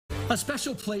A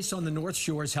special place on the North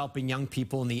Shore is helping young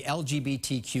people in the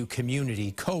LGBTQ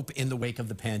community cope in the wake of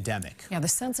the pandemic. Yeah, the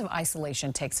sense of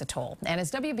isolation takes a toll. And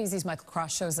as WBZ's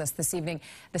LaCrosse shows us this evening,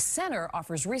 the center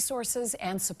offers resources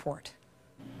and support.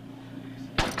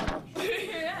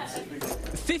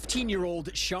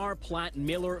 15-year-old Shar Platt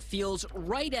Miller feels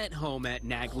right at home at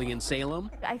Nagley in Salem.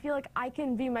 I feel like I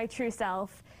can be my true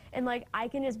self and I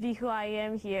can just be who I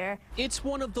am here. It's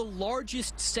one of the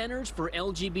largest centers for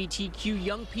LGBTQ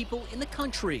young people in the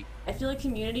country. I feel like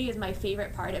community is my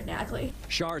favorite part of Nagley.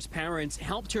 Shar's parents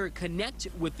helped her connect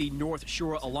with the North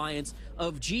Shore Alliance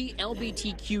of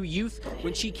LGBTQ youth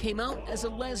when she came out as a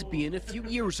lesbian a few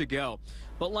years ago.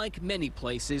 But like many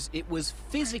places, it was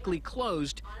physically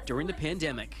closed during the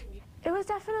pandemic. It was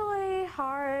definitely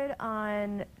hard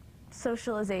on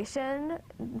socialization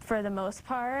for the most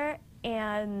part,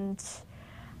 and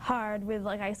hard with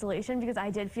isolation because I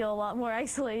did feel a lot more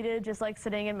isolated just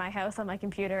sitting in my house on my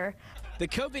computer. The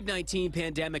COVID-19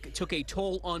 pandemic took a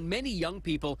toll on many young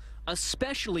people,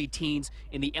 especially teens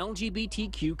in the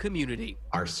LGBTQ community.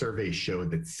 Our survey showed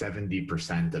that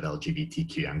 70% of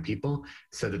LGBTQ young people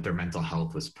said that their mental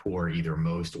health was poor either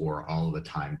most or all of the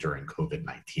time during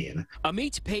COVID-19.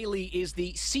 Amit Paley is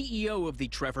the CEO of the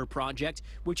Trevor Project,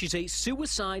 which is a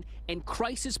suicide and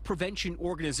crisis prevention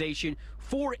organization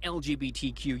for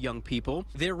LGBTQ young people.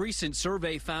 Their recent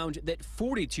survey found that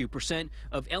 42%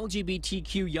 of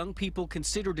LGBTQ young people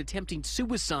considered attempting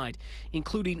suicide,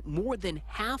 including more than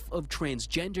half of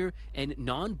transgender and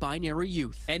non-binary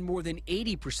youth. And more than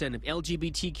 80% of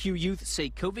LGBTQ youth say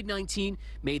COVID-19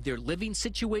 made their living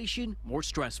situation more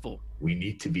stressful. We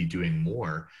need to be doing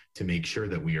more to make sure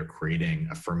that we are creating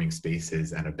affirming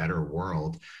spaces and a better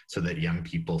world so that young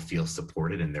people feel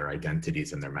supported in their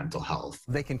identities and their mental health.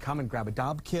 They can come and grab a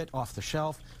Dob kit off the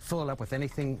shelf, fill it up with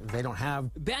anything they don't have.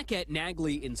 Back at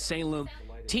Nagley in Salem,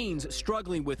 teens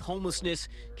struggling with homelessness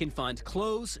can find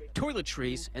clothes,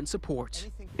 toiletries, and support.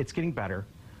 It's getting better,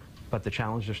 but the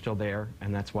challenges are still there,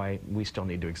 and that's why we still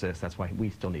need to exist. That's why we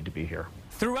still need to be here.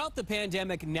 Throughout the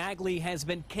pandemic, Nagley has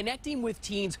been connecting with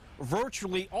teens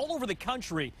virtually all over the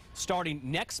country. Starting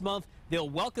next month, they'll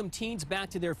welcome teens back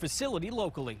to their facility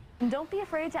locally. Don't be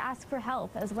afraid to ask for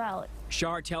help as well.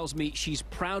 Shar tells me she's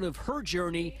proud of her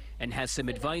journey and has some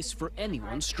advice for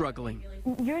anyone struggling.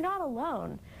 You're not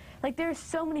alone. There's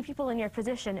so many people in your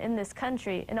position in this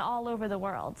country and all over the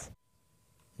world.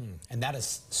 And that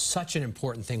is such an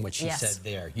important thing, what she Yes. said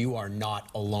there. You are not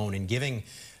alone. And giving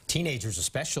teenagers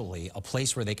especially a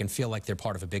place where they can feel like they're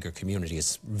part of a bigger community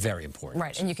is very important.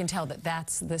 Right, and you can tell that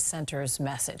that's the center's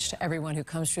message to everyone who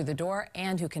comes through the door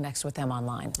and who connects with them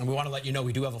online. And we want to let you know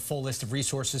we do have a full list of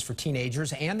resources for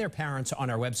teenagers and their parents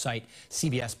on our website,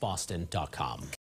 cbsboston.com.